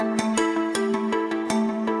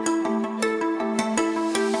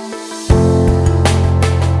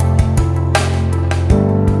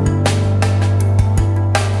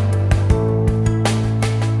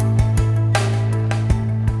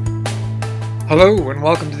Hello and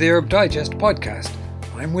welcome to the Arab Digest podcast.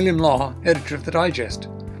 I'm William Law, editor of the Digest.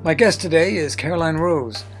 My guest today is Caroline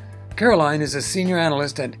Rose. Caroline is a senior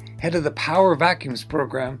analyst and head of the Power Vacuums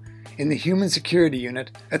program in the Human Security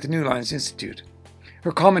Unit at the New Lines Institute.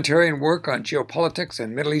 Her commentary and work on geopolitics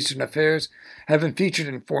and Middle Eastern affairs have been featured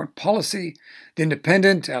in Foreign Policy, The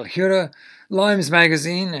Independent, Al Hurra, Limes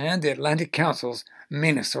Magazine, and the Atlantic Council's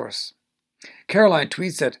MENA Source. Caroline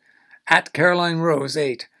tweets at Caroline Rose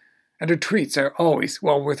 8, and her tweets are always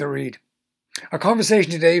well worth a read. Our conversation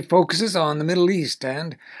today focuses on the Middle East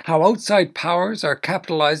and how outside powers are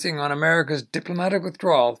capitalizing on America's diplomatic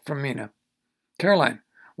withdrawal from MENA. Caroline,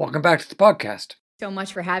 welcome back to the podcast. So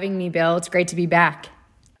much for having me, Bill. It's great to be back.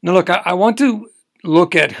 Now look, I want to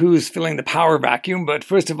look at who's filling the power vacuum, but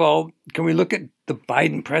first of all, can we look at the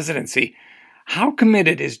Biden presidency? How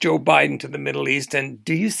committed is Joe Biden to the Middle East, and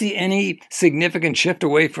do you see any significant shift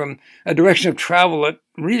away from a direction of travel that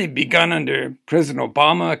really begun under President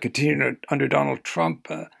Obama, continued under Donald Trump,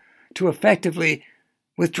 to effectively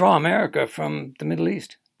withdraw America from the Middle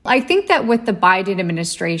East? I think that with the Biden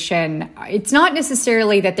administration, it's not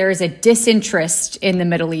necessarily that there is a disinterest in the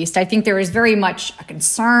Middle East. I think there is very much a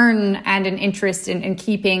concern and an interest in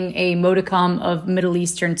keeping a modicum of Middle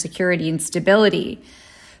Eastern security and stability.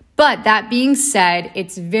 But that being said,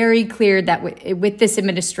 it's very clear that with this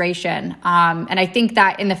administration, and I think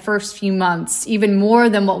that in the first few months, even more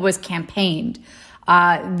than what was campaigned,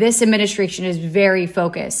 this administration is very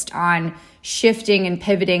focused on shifting and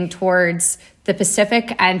pivoting towards the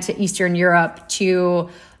Pacific and to Eastern Europe to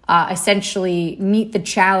essentially meet the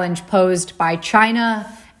challenge posed by China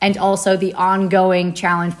and also the ongoing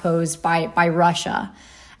challenge posed by Russia.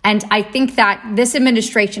 And I think that this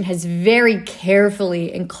administration has very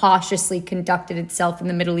carefully and cautiously conducted itself in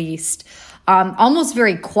the Middle East, almost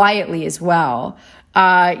very quietly as well.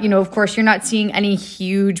 Of course, you're not seeing any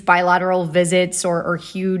huge bilateral visits or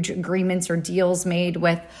huge agreements or deals made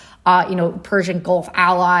with, Persian Gulf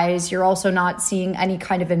allies. You're also not seeing any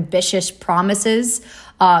kind of ambitious promises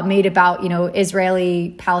made about,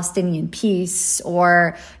 Israeli-Palestinian peace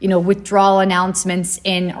or, withdrawal announcements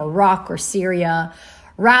in Iraq or Syria.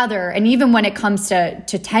 Rather, and even when it comes to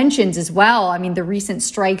tensions as well, I mean, the recent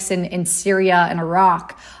strikes in Syria and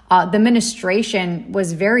Iraq, the administration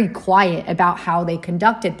was very quiet about how they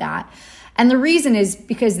conducted that. And the reason is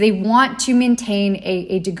because they want to maintain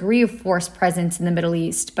a degree of force presence in the Middle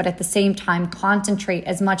East, but at the same time concentrate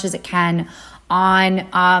as much as it can on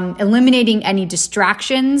eliminating any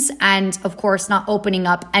distractions and, of course, not opening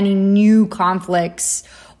up any new conflicts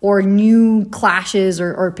or new clashes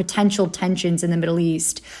or potential tensions in the Middle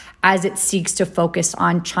East as it seeks to focus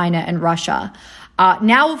on China and Russia.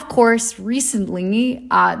 Now, of course, recently,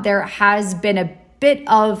 there has been a bit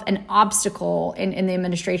of an obstacle in the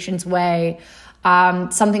administration's way,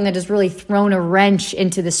 something that has really thrown a wrench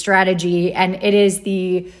into the strategy, and it is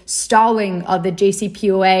the stalling of the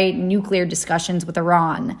JCPOA nuclear discussions with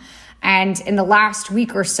Iran. And in the last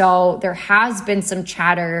week or so, there has been some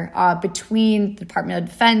chatter between the Department of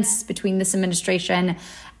Defense, between this administration,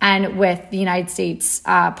 and with the United States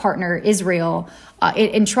partner Israel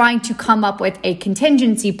in trying to come up with a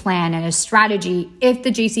contingency plan and a strategy if the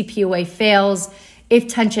JCPOA fails, if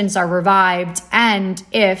tensions are revived, and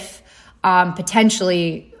if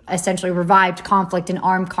potentially, essentially revived conflict and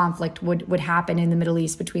armed conflict would happen in the Middle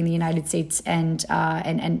East between the United States and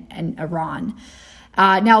Iran.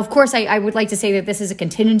 Now, of course, I would like to say that this is a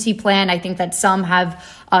contingency plan. I think that some have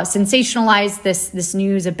sensationalized this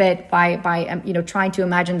news a bit by trying to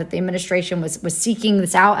imagine that the administration was seeking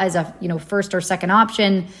this out as a first or second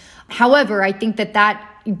option. However, I think that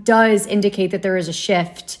does indicate that there is a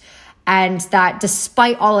shift, and that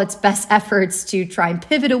despite all its best efforts to try and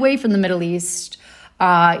pivot away from the Middle East,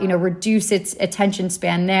 reduce its attention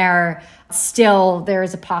span there, still there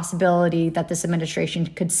is a possibility that this administration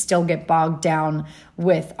could still get bogged down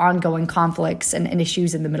with ongoing conflicts and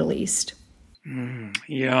issues in the Middle East.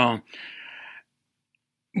 Yeah.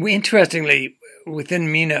 Interestingly, within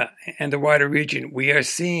MENA and the wider region, we are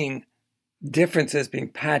seeing differences being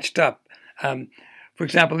patched up. For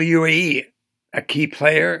example, the UAE, a key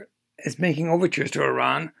player, is making overtures to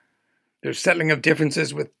Iran. There's settling of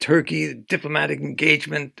differences with Turkey, diplomatic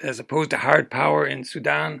engagement as opposed to hard power in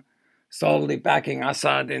Sudan, solidly backing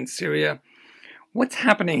Assad in Syria. What's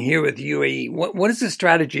happening here with the UAE? What is the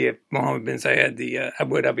strategy of Mohammed bin Zayed, the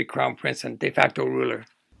Abu Dhabi crown prince and de facto ruler?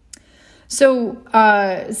 So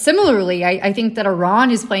similarly, I think that Iran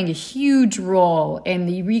is playing a huge role in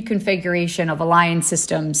the reconfiguration of alliance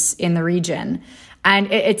systems in the region.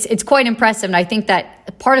 And it's quite impressive. And I think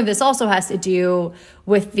that part of this also has to do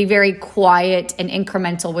with the very quiet and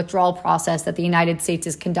incremental withdrawal process that the United States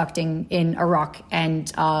is conducting in Iraq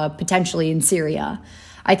and potentially in Syria.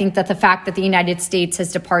 I think that the fact that the United States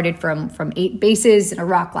has departed from 8 bases in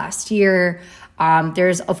Iraq last year,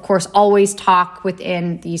 there's, of course, always talk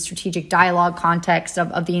within the strategic dialogue context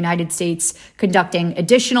of the United States conducting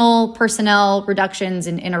additional personnel reductions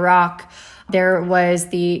in Iraq. There was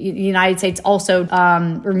the United States also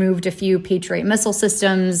removed a few Patriot missile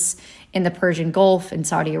systems in the Persian Gulf in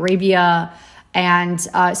Saudi Arabia. And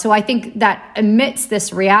so I think that amidst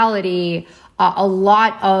this reality, a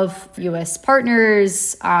lot of U.S.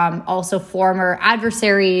 partners, also former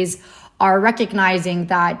adversaries, are recognizing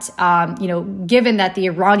that, given that the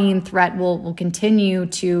Iranian threat will continue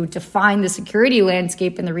to define the security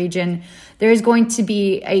landscape in the region, there's going to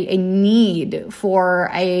be a need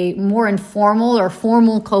for a more informal or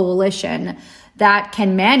formal coalition that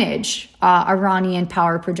can manage Iranian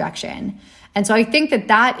power projection. And so I think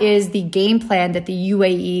that is the game plan that the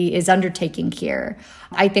UAE is undertaking here.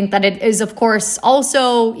 I think that it is, of course,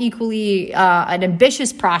 also equally an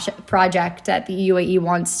ambitious project that the UAE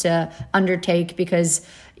wants to undertake because,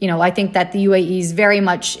 I think that the UAE is very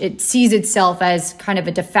much, it sees itself as kind of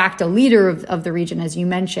a de facto leader of the region, as you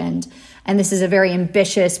mentioned. And this is a very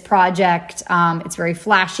ambitious project. It's very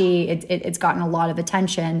flashy. It's gotten a lot of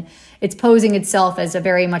attention. It's posing itself as a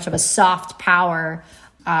very much of a soft power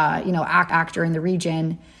actor in the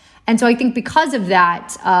region. And so I think because of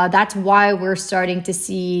that, that's why we're starting to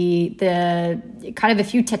see the kind of a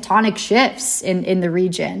few tectonic shifts in the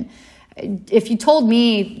region. If you told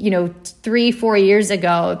me, 3-4 years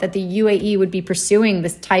ago that the UAE would be pursuing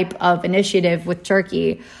this type of initiative with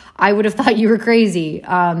Turkey, I would have thought you were crazy.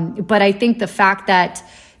 But I think the fact that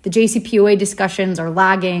the JCPOA discussions are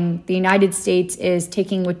lagging, the United States is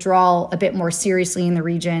taking withdrawal a bit more seriously in the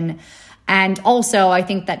region. And also, I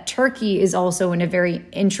think that Turkey is also in a very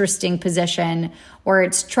interesting position where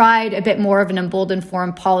it's tried a bit more of an emboldened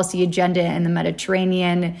foreign policy agenda in the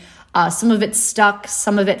Mediterranean. Some of it stuck,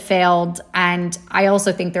 some of it failed. And I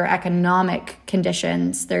also think their economic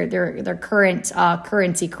conditions, their current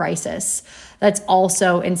currency crisis, that's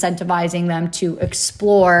also incentivizing them to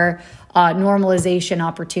explore normalization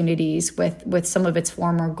opportunities with some of its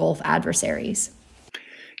former Gulf adversaries.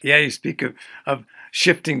 Yeah, you speak of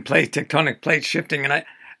shifting plates, tectonic plates shifting,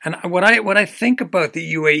 and what I think about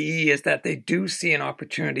the UAE is that they do see an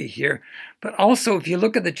opportunity here, but also if you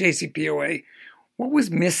look at the JCPOA, what was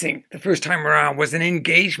missing the first time around was an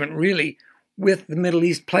engagement really with the Middle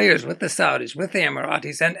East players, with the Saudis, with the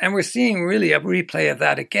Emiratis, and we're seeing really a replay of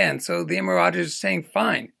that again. So the Emiratis are saying,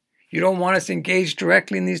 fine, you don't want us to engage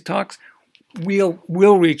directly in these talks? We'll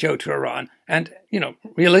reach out to Iran. And,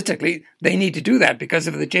 realistically, they need to do that because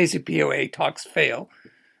if the JCPOA talks fail,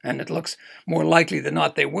 and it looks more likely than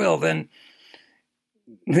not they will, then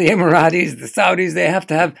the Emiratis, the Saudis, they have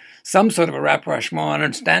to have some sort of a rapprochement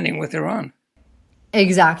understanding with Iran.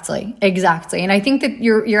 Exactly. And I think that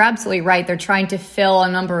you're absolutely right. They're trying to fill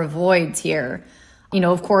a number of voids here.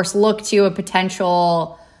 Of course, look to a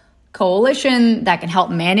potential coalition that can help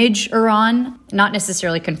manage Iran, not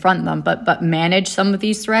necessarily confront them, but manage some of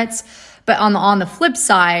these threats. But on the flip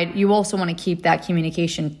side, you also want to keep that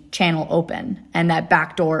communication channel open and that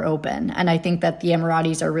back door open. And I think that the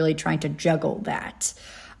Emiratis are really trying to juggle that.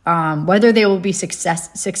 Whether they will be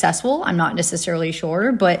successful, I'm not necessarily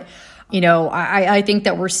sure. But, I think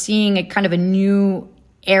that we're seeing a kind of a new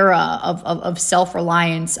era of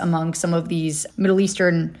self-reliance among some of these Middle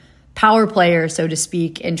Eastern power players, so to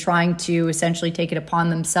speak, in trying to essentially take it upon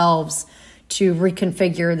themselves to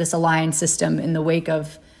reconfigure this alliance system in the wake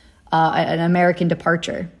of an American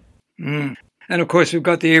departure. And of course, we've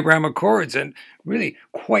got the Abraham Accords and really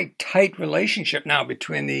quite tight relationship now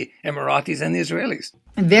between the Emiratis and the Israelis.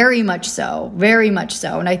 Very much so.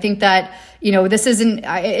 And I think that, this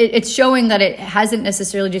it's showing that it hasn't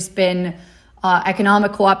necessarily just been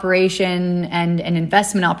economic cooperation and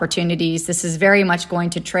investment opportunities. This is very much going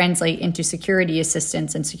to translate into security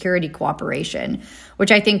assistance and security cooperation,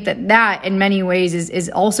 which I think that in many ways is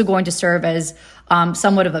also going to serve as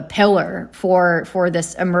somewhat of a pillar for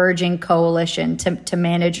this emerging coalition to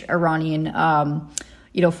manage Iranian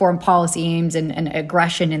foreign policy aims and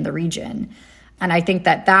aggression in the region. And I think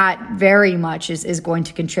that very much is going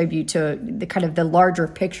to contribute to the kind of the larger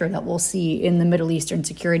picture that we'll see in the Middle Eastern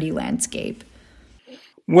security landscape.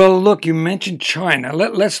 Well, look, you mentioned China.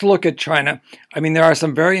 Let's look at China. I mean, there are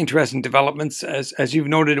some very interesting developments, as you've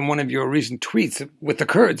noted in one of your recent tweets, with the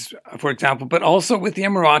Kurds, for example, but also with the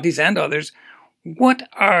Emiratis and others. What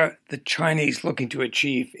are the Chinese looking to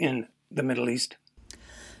achieve in the Middle East?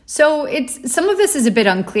 So some of this is a bit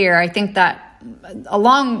unclear. I think that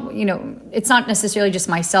it's not necessarily just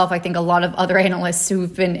myself. I think a lot of other analysts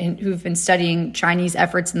who've been studying Chinese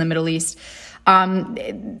efforts in the Middle East, some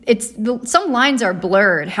lines are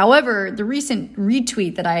blurred. However, the recent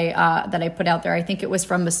retweet that I put out there, I think it was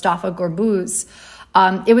from Mustafa Gorbuz.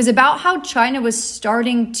 It was about how China was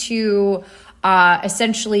starting to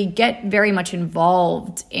essentially get very much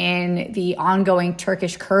involved in the ongoing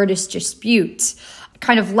Turkish-Kurdish dispute,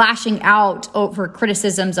 kind of lashing out over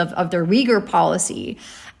criticisms of their Uyghur policy.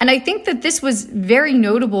 And I think that this was very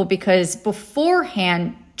notable because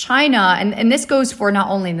beforehand, China, and this goes for not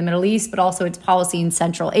only the Middle East, but also its policy in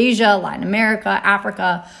Central Asia, Latin America,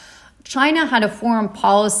 Africa, China had a foreign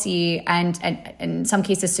policy and in some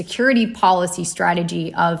cases security policy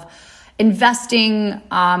strategy of investing,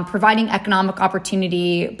 providing economic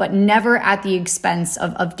opportunity, but never at the expense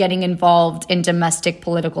of getting involved in domestic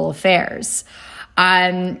political affairs.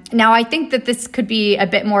 Now, I think that this could be a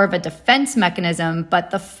bit more of a defense mechanism,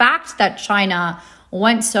 but the fact that China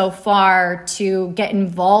went so far to get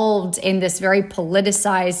involved in this very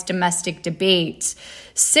politicized domestic debate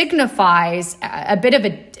signifies a bit of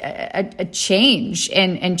a change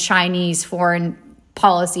in Chinese foreign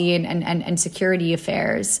policy and security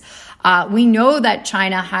affairs. We know that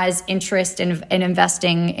China has interest in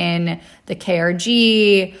investing in the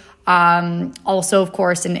KRG, also, of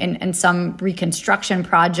course, in some reconstruction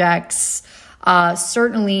projects.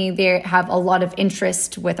 Certainly, they have a lot of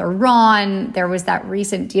interest with Iran. There was that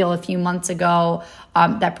recent deal a few months ago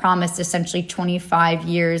that promised essentially 25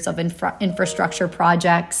 years of infrastructure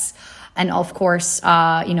projects. And of course,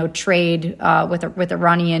 trade with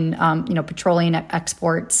Iranian, petroleum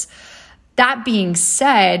exports. That being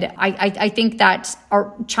said, I think that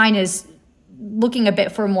China's looking a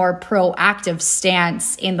bit for a more proactive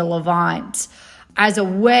stance in the Levant as a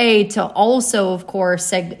way to also, of course,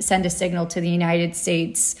 send a signal to the United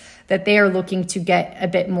States that they are looking to get a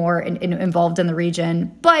bit more involved in the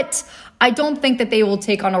region. But I don't think that they will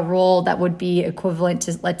take on a role that would be equivalent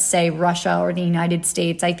to, let's say, Russia or the United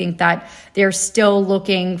States. I think that they're still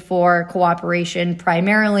looking for cooperation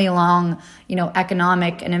primarily along,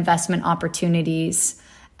 economic and investment opportunities.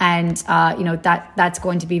 And, that's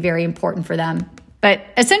going to be very important for them. But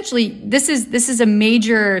essentially, this is a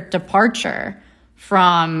major departure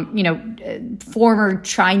from, former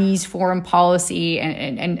Chinese foreign policy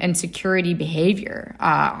and security behavior,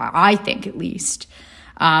 I think at least.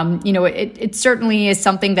 It certainly is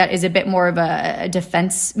something that is a bit more of a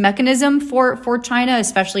defense mechanism for China,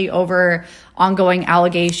 especially over ongoing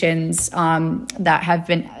allegations that have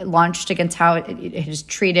been launched against how it has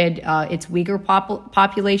treated its Uyghur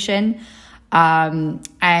population.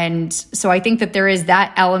 And so I think that there is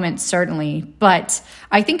that element, certainly. But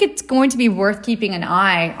I think it's going to be worth keeping an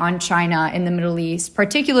eye on China in the Middle East,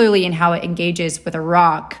 particularly in how it engages with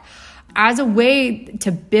Iraq, as a way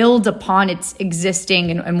to build upon its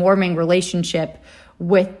existing and warming relationship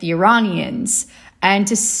with the Iranians, and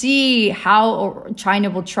to see how China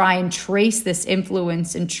will try and trace this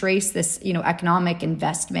influence and trace this, economic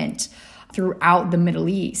investment throughout the Middle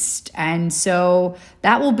East. And so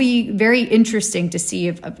that will be very interesting to see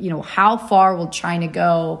if how far will China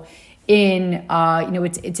go in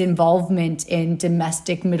its involvement in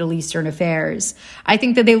domestic Middle Eastern affairs. I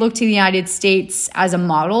think that they look to the United States as a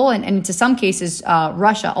model, and to some cases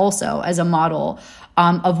Russia also as a model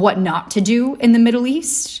of what not to do in the Middle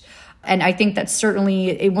East. And I think that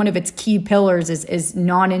certainly one of its key pillars is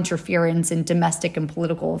non-interference in domestic and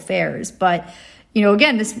political affairs. But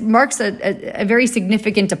again, this marks a very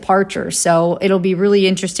significant departure. So it'll be really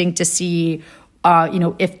interesting to see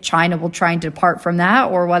if China will try and depart from that,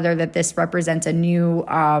 or whether that this represents a new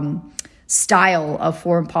style of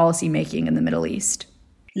foreign policy making in the Middle East.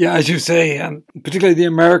 Yeah, as you say, particularly the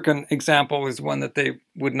American example is one that they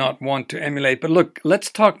would not want to emulate. But look,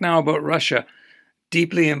 let's talk now about Russia,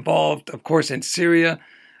 deeply involved, of course, in Syria,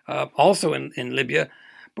 also in Libya.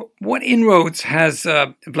 But what inroads has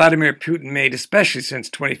Vladimir Putin made, especially since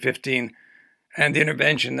 2015, and the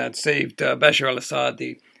intervention that saved Bashar al-Assad,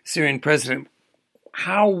 the Syrian president?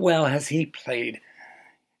 How well has he played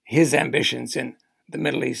his ambitions in the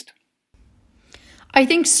Middle East? I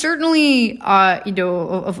think certainly,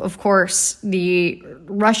 of course, the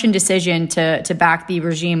Russian decision to back the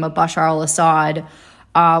regime of Bashar al-Assad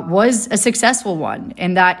was a successful one,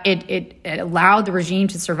 in that it allowed the regime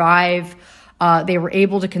to survive. They were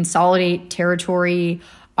able to consolidate territory.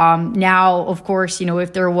 Now, of course,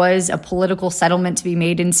 if there was a political settlement to be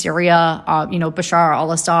made in Syria, Bashar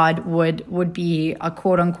al-Assad would be a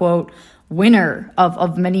quote unquote winner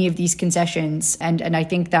of many of these concessions. And I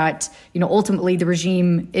think that, ultimately the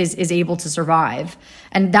regime is able to survive.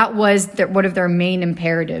 And that was one of their main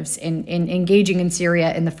imperatives in engaging in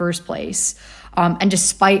Syria in the first place. And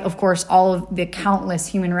despite, of course, all of the countless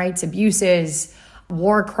human rights abuses,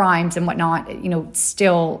 war crimes and whatnot,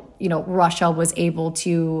 still, Russia was able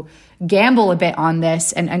to gamble a bit on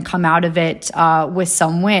this and come out of it with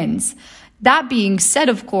some wins. That being said,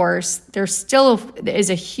 of course, there still is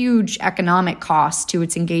a huge economic cost to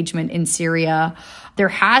its engagement in Syria. There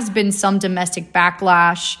has been some domestic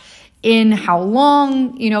backlash in how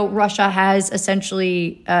long, Russia has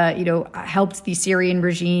essentially, helped the Syrian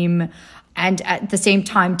regime. And at the same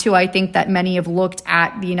time, too, I think that many have looked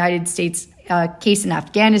at the United States case in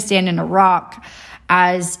Afghanistan and Iraq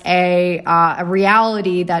as a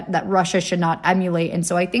reality that Russia should not emulate. And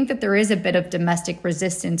so I think that there is a bit of domestic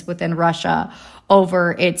resistance within Russia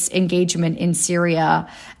over its engagement in Syria.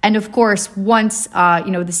 And of course, once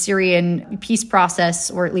the Syrian peace process,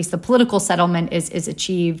 or at least the political settlement, is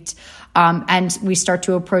achieved, and we start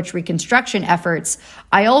to approach reconstruction efforts,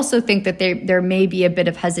 I also think that there may be a bit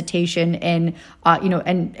of hesitation in,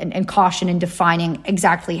 and caution in defining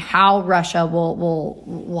exactly how Russia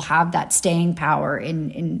will have that staying power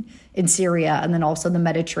in Syria, and then also the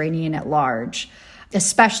Mediterranean at large,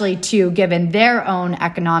 especially too, given their own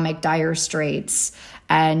economic dire straits.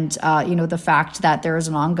 And, the fact that there is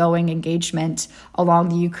an ongoing engagement along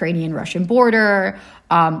the Ukrainian-Russian border.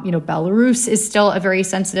 Belarus is still a very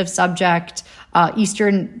sensitive subject.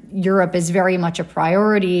 Eastern Europe is very much a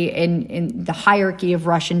priority in the hierarchy of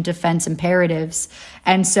Russian defense imperatives.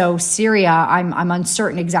 And so Syria, I'm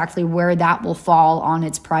uncertain exactly where that will fall on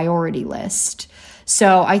its priority list.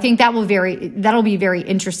 So I think that'll be very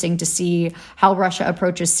interesting to see how Russia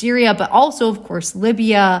approaches Syria, but also, of course,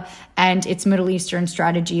 Libya and its Middle Eastern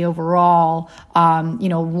strategy overall,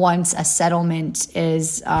 once a settlement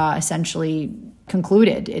is essentially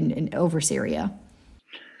concluded in over Syria.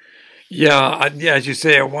 Yeah, as you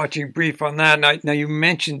say, a watching brief on that. Now you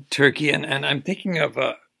mentioned Turkey, and I'm thinking of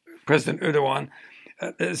President Erdogan,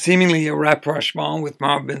 seemingly a rapprochement with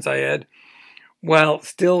Mohammed bin Zayed, while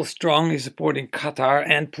still strongly supporting Qatar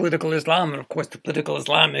and political Islam. And of course, the political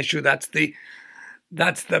Islam issue, that's the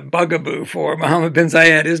bugaboo for Mohammed bin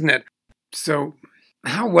Zayed, isn't it? So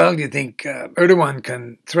how well do you think Erdogan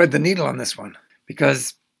can thread the needle on this one?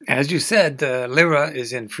 Because, as you said, the lira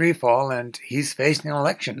is in free fall and he's facing an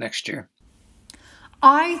election next year.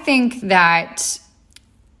 I think that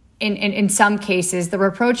in some cases, the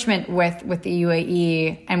rapprochement with the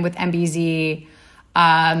UAE and with MBZ,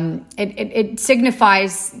 it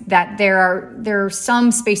signifies that there are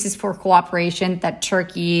some spaces for cooperation that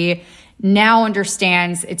Turkey now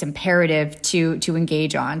understands it's imperative to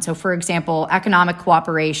engage on. So, for example, economic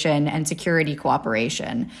cooperation and security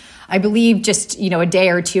cooperation. I believe just a day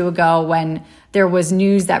or two ago, when there was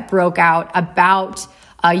news that broke out about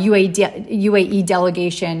a UAE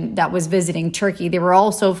delegation that was visiting Turkey, there were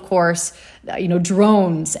also, of course,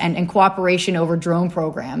 drones and cooperation over drone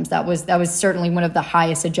programs. That was certainly one of the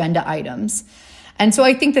highest agenda items. And so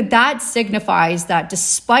I think that signifies that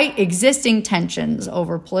despite existing tensions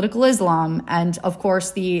over political Islam and, of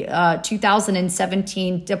course, the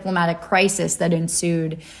 2017 diplomatic crisis that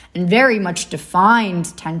ensued and very much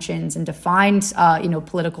defined tensions and defined,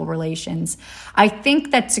 political relations, I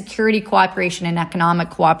think that security cooperation and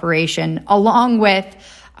economic cooperation, along with,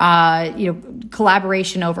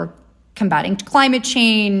 collaboration over combating climate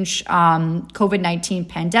change, COVID-19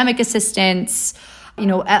 pandemic assistance,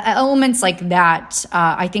 elements like that,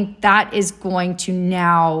 I think that is going to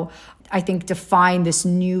now, define this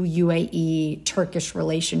new UAE-Turkish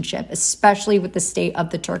relationship, especially with the state of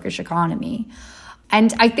the Turkish economy.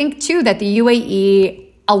 And I think, too, that the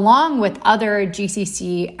UAE, along with other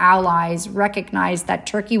GCC allies, recognize that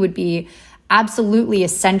Turkey would be absolutely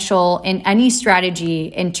essential in any strategy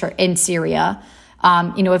in Syria.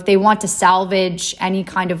 If they want to salvage any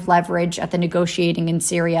kind of leverage at the negotiating in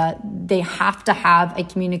Syria, they have to have a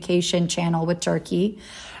communication channel with Turkey.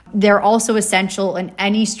 They're also essential in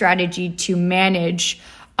any strategy to manage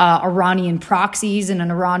Iranian proxies and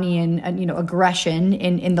an Iranian, aggression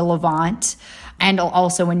in the Levant and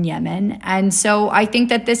also in Yemen. And so I think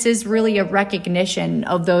that this is really a recognition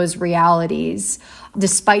of those realities,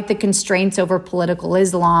 despite the constraints over political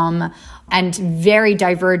Islam and very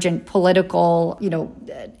divergent political,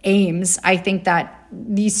 aims. I think that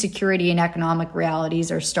these security and economic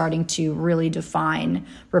realities are starting to really define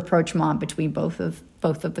rapprochement between both of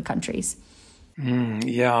the countries.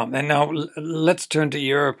 Yeah, and now let's turn to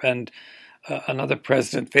Europe and another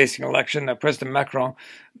president facing election, President Macron.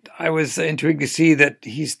 I was intrigued to see that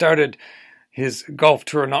he started his Gulf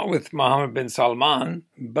tour, not with Mohammed bin Salman,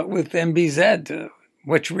 but with MBZ.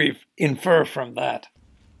 What should we infer from that?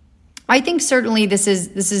 I think certainly this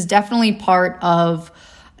is definitely part of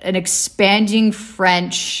an expanding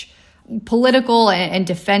French political and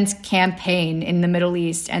defense campaign in the Middle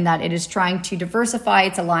East, and that it is trying to diversify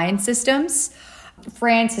its alliance systems.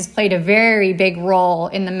 France has played a very big role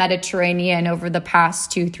in the Mediterranean over the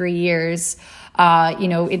past 2-3 years.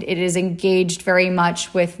 It is engaged very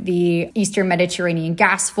much with the Eastern Mediterranean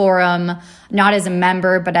Gas Forum, not as a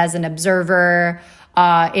member, but as an observer.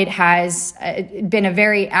 It has been a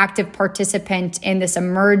very active participant in this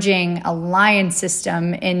emerging alliance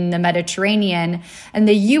system in the Mediterranean. And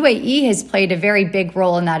the UAE has played a very big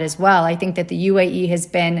role in that as well. I think that the UAE has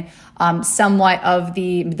been somewhat of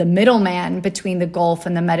the middleman between the Gulf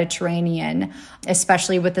and the Mediterranean,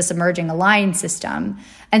 especially with this emerging alliance system.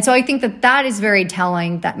 And so I think that is very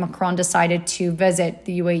telling that Macron decided to visit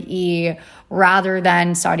the UAE rather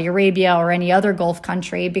than Saudi Arabia or any other Gulf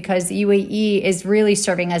country, because the UAE is really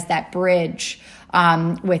serving as that bridge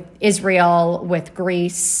with Israel, with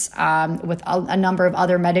Greece, with a number of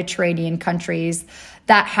other Mediterranean countries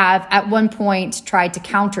that have at one point tried to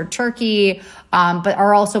counter Turkey, but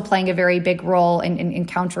are also playing a very big role in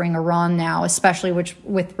countering Iran now, especially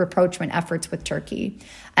with rapprochement efforts with Turkey.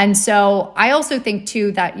 And so I also think,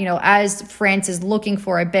 too, that, as France is looking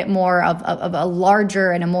for a bit more of a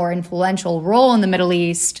larger and a more influential role in the Middle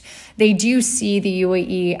East, they do see the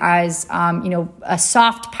UAE as, a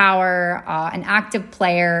soft power, an active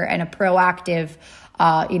player, and a proactive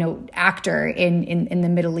actor in the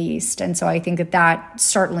Middle East. And so I think that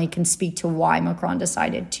certainly can speak to why Macron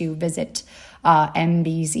decided to visit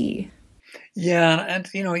MBZ. Yeah, and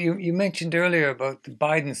you mentioned earlier about the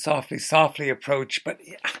Biden softly approach, but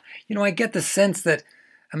I get the sense that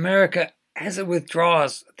America, as it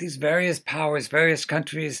withdraws, these various powers, various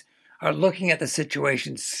countries are looking at the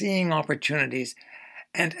situation, seeing opportunities,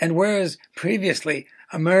 and whereas previously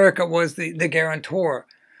America was the guarantor,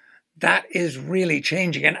 that is really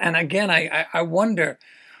changing. And again, I wonder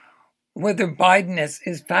whether Biden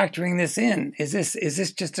is factoring this in. Is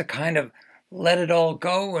this just a kind of let it all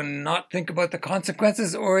go and not think about the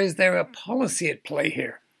consequences, or is there a policy at play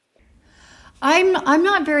here? I'm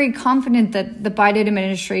not very confident that the Biden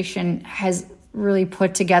administration has really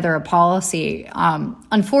put together a policy.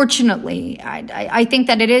 Unfortunately, I think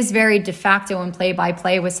that it is very de facto and play by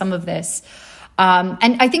play with some of this.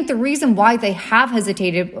 And I think the reason why they have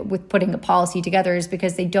hesitated with putting a policy together is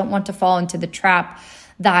because they don't want to fall into the trap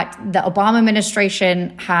that the Obama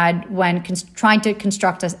administration had when trying to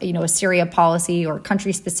construct a Syria policy or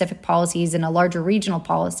country-specific policies and a larger regional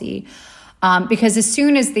policy. Because as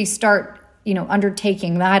soon as they start,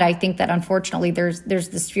 undertaking that, I think that unfortunately there's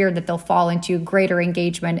this fear that they'll fall into greater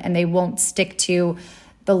engagement and they won't stick to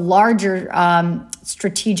the larger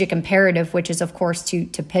strategic imperative, which is, of course, to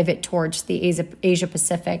pivot towards the Asia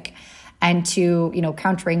Pacific and to,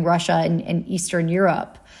 countering Russia and Eastern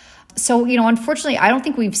Europe. So, unfortunately, I don't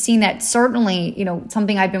think we've seen that. Certainly,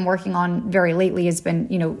 something I've been working on very lately has been,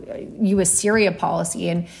 U.S. Syria policy.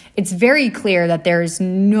 And it's very clear that there's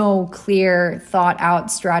no clear thought out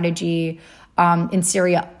strategy in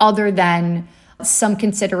Syria other than some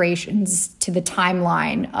considerations to the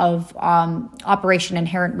timeline of Operation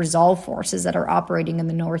Inherent Resolve forces that are operating in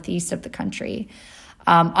the northeast of the country.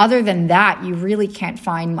 Other than that, you really can't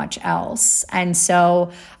find much else. And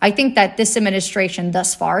so I think that this administration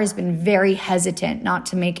thus far has been very hesitant not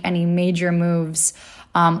to make any major moves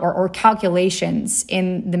or calculations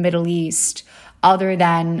in the Middle East other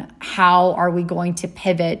than how are we going to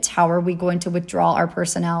pivot? How are we going to withdraw our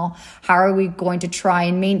personnel? How are we going to try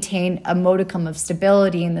and maintain a modicum of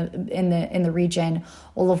stability in the region?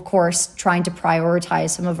 Well, of course, trying to prioritize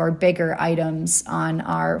some of our bigger items on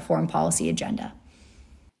our foreign policy agenda.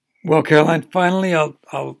 Well, Caroline, finally, I'll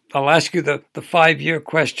ask you the 5-year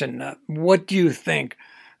question. What do you think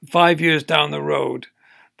 5 years down the road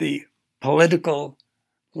the political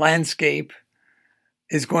landscape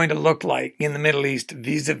is going to look like in the Middle East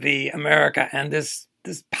vis-a-vis America and this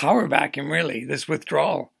power vacuum, really, this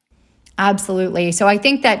withdrawal? Absolutely. So I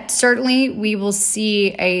think that certainly we will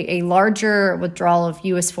see a larger withdrawal of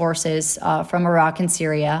U.S. forces from Iraq and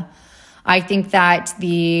Syria. I think that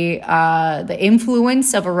the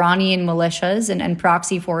influence of Iranian militias and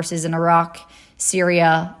proxy forces in Iraq,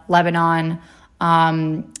 Syria, Lebanon,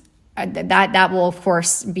 that will, of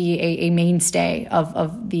course, be a mainstay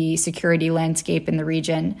of the security landscape in the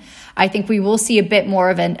region. I think we will see a bit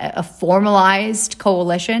more of a formalized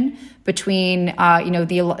coalition between,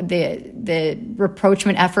 the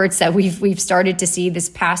rapprochement efforts that we've started to see this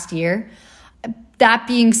past year. That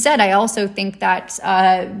being said, I also think that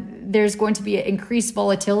there's going to be increased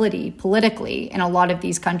volatility politically in a lot of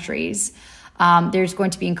these countries. There's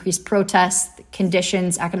going to be increased protest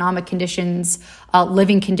conditions, economic conditions,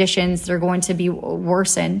 living conditions that are going to be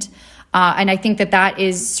worsened. And I think that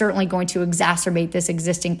is certainly going to exacerbate this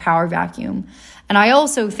existing power vacuum. And I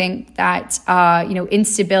also think that,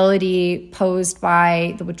 instability posed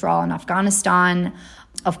by the withdrawal in Afghanistan,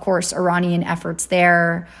 of course, Iranian efforts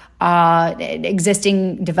there,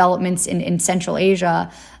 existing developments in Central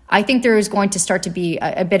Asia, I think there is going to start to be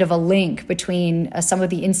a bit of a link between some of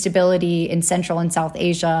the instability in Central and South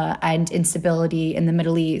Asia and instability in the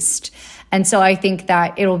Middle East. And so I think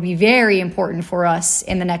that it'll be very important for us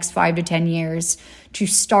in the next 5 to 10 years to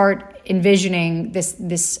start envisioning this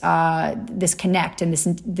connect and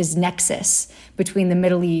this nexus between the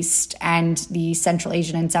Middle East and the Central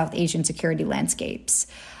Asian and South Asian security landscapes,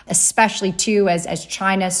 especially too as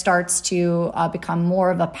China starts to become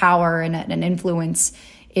more of a power and an influence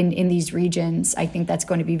in these regions. I think that's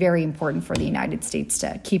going to be very important for the United States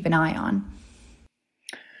to keep an eye on.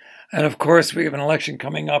 And of course, we have an election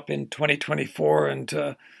coming up in 2024,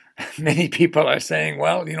 and many people are saying,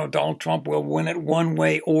 well, Donald Trump will win it one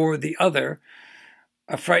way or the other.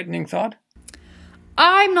 A frightening thought?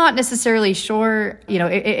 I'm not necessarily sure,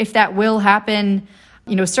 if that will happen.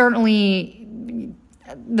 Certainly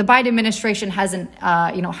the Biden administration hasn't,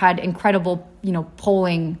 had incredible,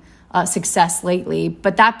 polling success lately.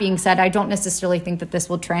 But that being said, I don't necessarily think that this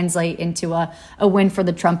will translate into a win for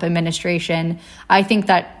the Trump administration. I think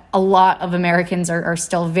that a lot of Americans are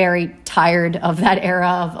still very tired of that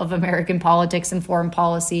era of American politics and foreign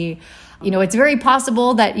policy. It's very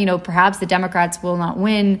possible that, perhaps the Democrats will not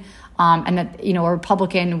win, and that, a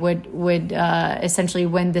Republican would essentially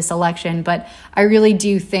win this election. But I really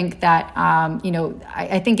do think that,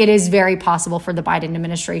 I think it is very possible for the Biden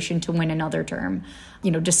administration to win another term,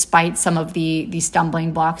 despite some of the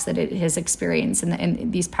stumbling blocks that it has experienced in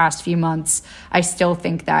these past few months. I still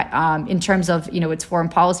think that in terms of, its foreign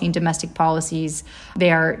policy and domestic policies,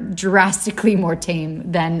 they are drastically more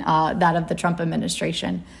tame than that of the Trump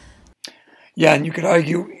administration. Yeah, and you could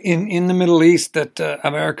argue in the Middle East that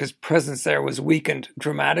America's presence there was weakened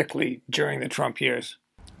dramatically during the Trump years.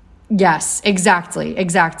 Yes,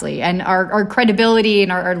 exactly. And our credibility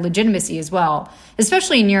and our legitimacy as well,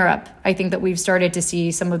 especially in Europe. I think that we've started to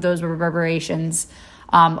see some of those reverberations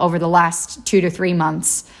over the last 2 to 3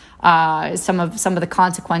 months. Some of the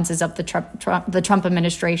consequences of the Trump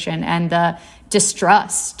administration and the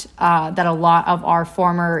distrust that a lot of our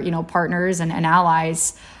former partners and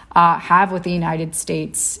allies have with the United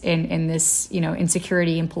States in this in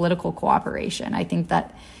security and political cooperation. I think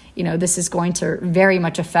that this is going to very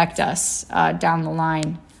much affect us down the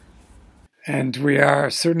line. And we are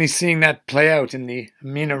certainly seeing that play out in the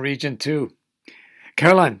MENA region too.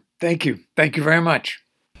 Caroline, thank you. Thank you very much.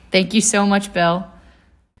 Thank you so much, Bill.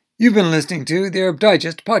 You've been listening to the Arab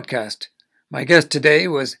Digest podcast. My guest today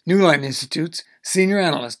was Newline Institute's senior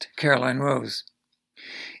analyst, Caroline Rose.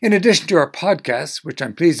 In addition to our podcasts, which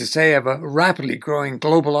I'm pleased to say have a rapidly growing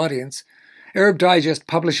global audience, Arab Digest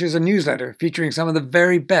publishes a newsletter featuring some of the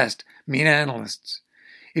very best MENA analysts.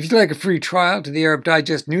 If you'd like a free trial to the Arab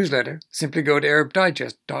Digest newsletter, simply go to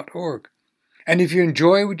arabdigest.org. And if you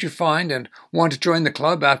enjoy what you find and want to join the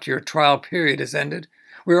club after your trial period has ended,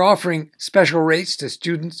 we're offering special rates to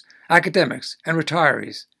students, academics, and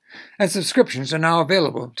retirees. And subscriptions are now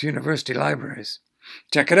available to university libraries.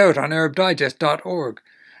 Check it out on arabdigest.org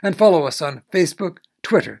and follow us on Facebook,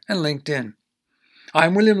 Twitter, and LinkedIn.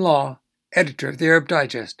 I'm William Law, editor of the Arab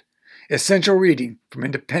Digest, essential reading from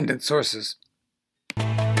independent sources.